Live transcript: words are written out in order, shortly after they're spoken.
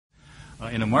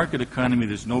In a market economy,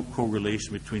 there's no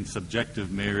correlation between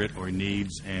subjective merit or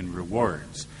needs and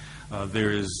rewards. There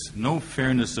is no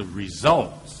fairness of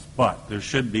results, but there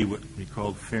should be what we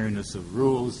call fairness of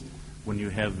rules. When you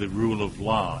have the rule of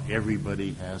law,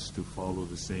 everybody has to follow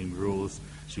the same rules,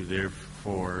 so you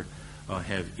therefore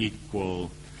have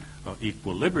equal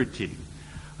liberty.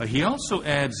 He also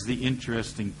adds the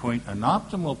interesting point, an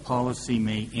optimal policy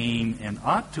may aim and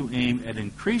ought to aim at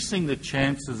increasing the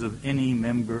chances of any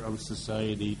member of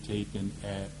society taken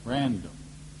at random,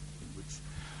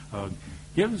 which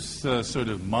gives sort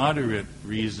of moderate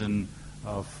reason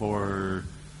for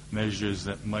measures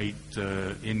that might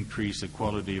increase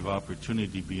equality of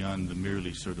opportunity beyond the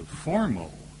merely sort of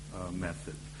formal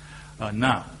method.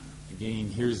 Now, again,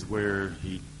 here's where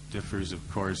he differs,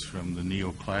 of course, from the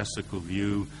neoclassical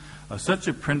view. Such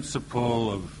a principle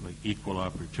of equal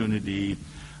opportunity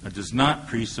does not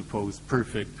presuppose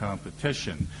perfect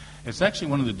competition. It's actually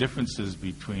one of the differences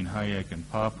between Hayek and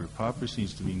Popper. Popper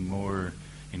seems to be more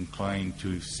inclined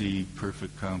to see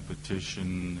perfect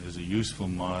competition as a useful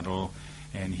model,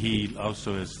 and he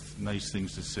also has nice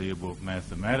things to say about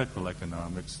mathematical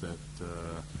economics that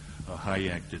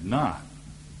Hayek did not.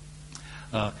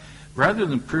 Rather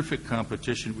than perfect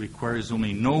competition, it requires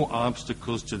only no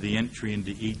obstacles to the entry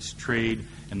into each trade,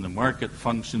 and the market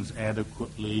functions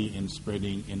adequately in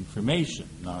spreading information,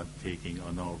 not taking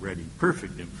on already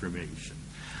perfect information.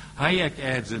 Hayek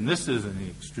adds, and this is an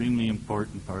extremely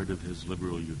important part of his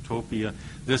liberal utopia,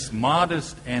 this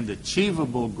modest and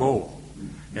achievable goal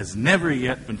has never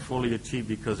yet been fully achieved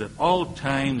because at all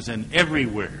times and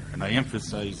everywhere, and I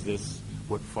emphasize this,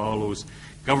 what follows,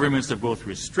 governments have both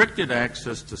restricted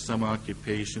access to some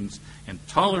occupations and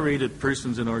tolerated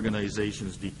persons and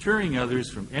organizations, deterring others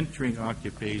from entering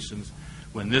occupations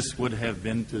when this would have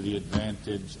been to the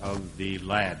advantage of the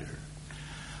latter.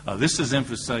 This is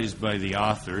emphasized by the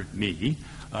author, me,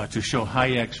 to show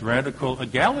Hayek's radical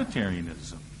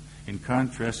egalitarianism, in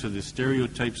contrast to the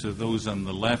stereotypes of those on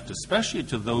the left, especially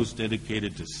to those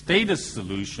dedicated to statist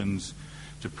solutions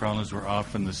to problems where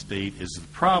often the state is the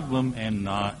problem and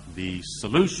not the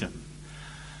solution.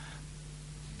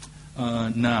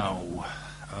 Now,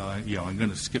 I'm going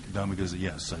to skip down because,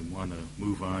 yes, I want to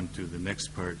move on to the next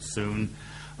part soon.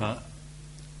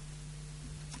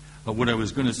 What I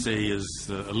was going to say is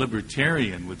a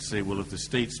libertarian would say, well, if the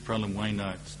state's problem, why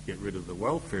not get rid of the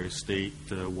welfare state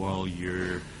while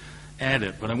you're at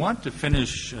it? But I want to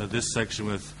finish this section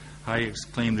with Hayek's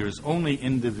claim there is only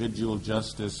individual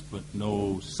justice but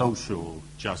no social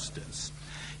justice.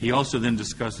 He also then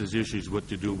discusses issues, what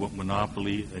to do with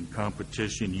monopoly and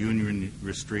competition, union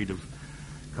restraint of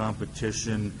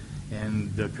competition,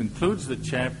 and concludes the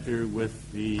chapter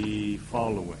with the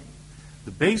following.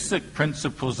 The basic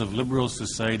principles of liberal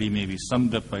society may be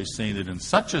summed up by saying that in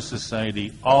such a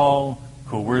society, all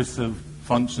coercive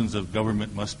functions of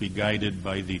government must be guided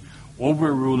by the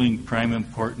overruling prime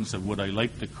importance of what I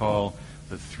like to call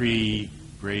the three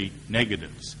great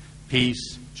negatives: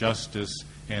 peace, justice,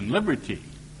 and liberty.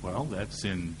 Well, that's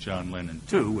in John Lennon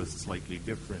too, with a slightly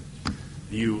different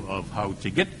view of how to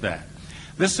get that.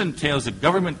 This entails that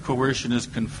government coercion is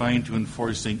confined to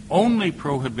enforcing only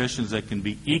prohibitions that can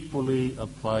be equally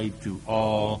applied to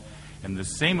all, and the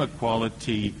same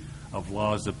equality of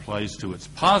laws applies to its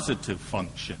positive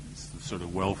functions, the sort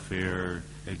of welfare,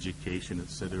 education,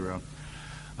 etc.,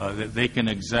 that they can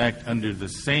exact under the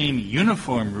same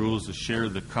uniform rules a share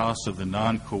of the cost of the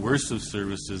non-coercive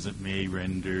services it may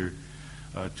render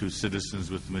to citizens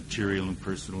with material and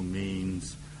personal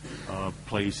means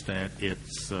placed at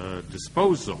its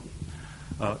disposal.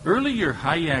 Earlier,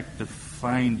 Hayek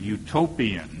defined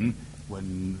utopian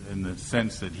in the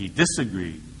sense that he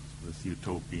disagreed with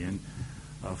utopian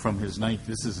from his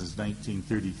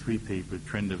 1933 paper,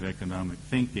 Trend of Economic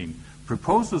Thinking.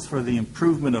 Proposals for the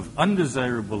improvement of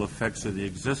undesirable effects of the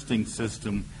existing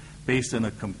system based on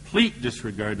a complete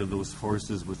disregard of those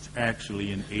forces which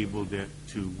actually enabled it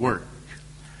to work.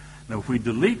 Now, if we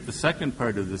delete the second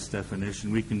part of this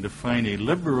definition, we can define a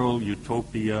liberal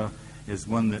utopia as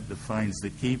one that defines the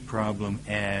key problem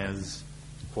as,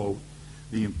 quote,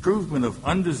 the improvement of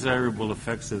undesirable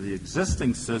effects of the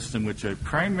existing system, which are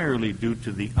primarily due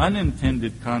to the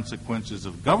unintended consequences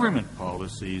of government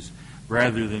policies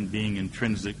rather than being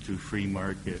intrinsic to free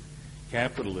market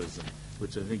capitalism,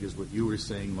 which I think is what you were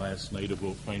saying last night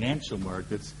about financial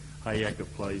markets. Hayek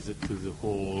applies it to the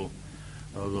whole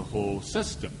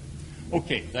system.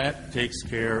 Okay, that takes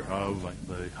care of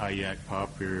the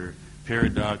Hayek-Popper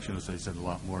paradox. And as I said, a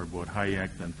lot more about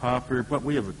Hayek than Popper, but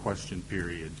we have a question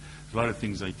period. There's a lot of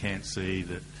things I can't say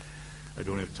that I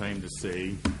don't have time to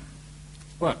say,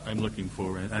 but I'm looking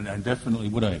forward. And definitely,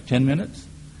 would I have 10 minutes?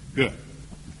 Good.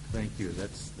 Thank you.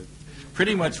 That's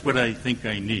pretty much what I think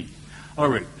I need. All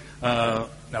right.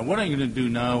 Now, what I'm going to do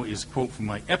now is quote from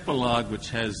my epilogue, which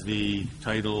has the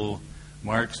title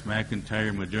Marx,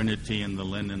 McIntyre, Modernity, and the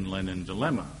Lenin-Lennon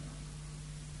Dilemma.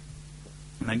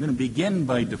 And I'm going to begin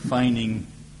by defining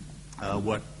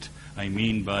what I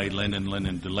mean by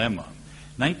Lenin-Lennon Dilemma.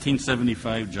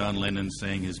 1975, John Lennon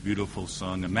sang his beautiful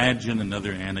song, Imagine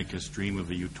Another Anarchist Dream of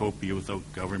a Utopia Without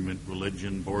Government,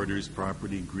 Religion, Borders,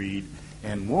 Property, Greed,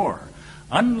 and War.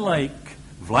 Unlike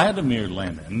Vladimir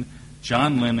Lenin,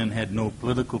 John Lennon had no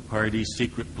political party,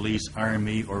 secret police,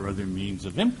 army, or other means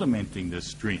of implementing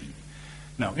this dream.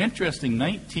 Now, interesting,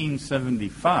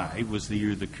 1975 was the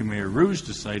year the Khmer Rouge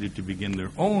decided to begin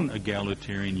their own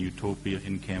egalitarian utopia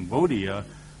in Cambodia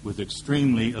with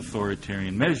extremely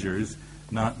authoritarian measures,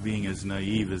 not being as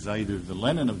naive as either the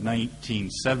Lenin of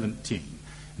 1917,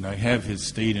 and I have his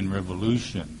State and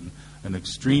Revolution, an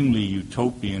extremely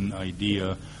utopian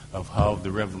idea of how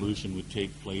the revolution would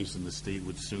take place and the state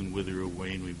would soon wither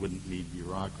away and we wouldn't need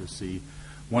bureaucracy.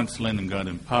 Once Lenin got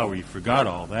in power, he forgot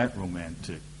all that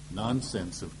romantic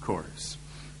nonsense, of course.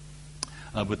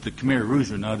 But the Khmer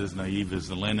Rouge are not as naive as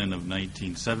the Lenin of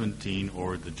 1917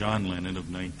 or the John Lennon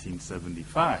of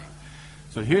 1975.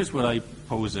 So here's what I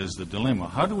pose as the dilemma.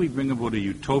 How do we bring about a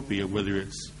utopia, whether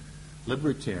it's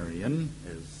libertarian,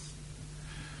 as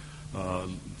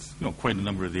quite a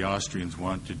number of the Austrians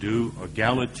want to do,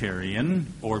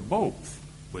 egalitarian, or both,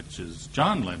 which is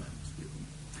John Lennon's view?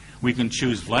 We can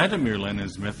choose Vladimir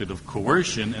Lenin's method of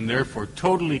coercion and therefore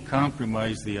totally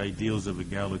compromise the ideals of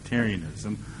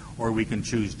egalitarianism, or we can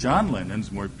choose John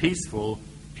Lennon's more peaceful,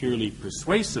 purely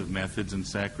persuasive methods and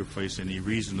sacrifice any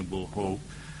reasonable hope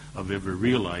of ever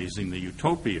realizing the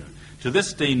utopia. To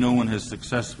this day, no one has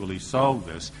successfully solved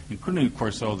this, including, of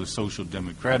course, all the social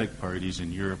democratic parties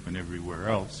in Europe and everywhere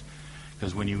else,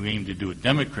 because when you aim to do it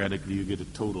democratically, you get a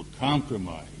total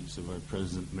compromise of our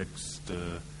present mixed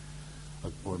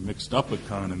or mixed-up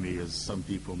economy, as some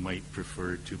people might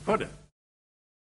prefer to put it.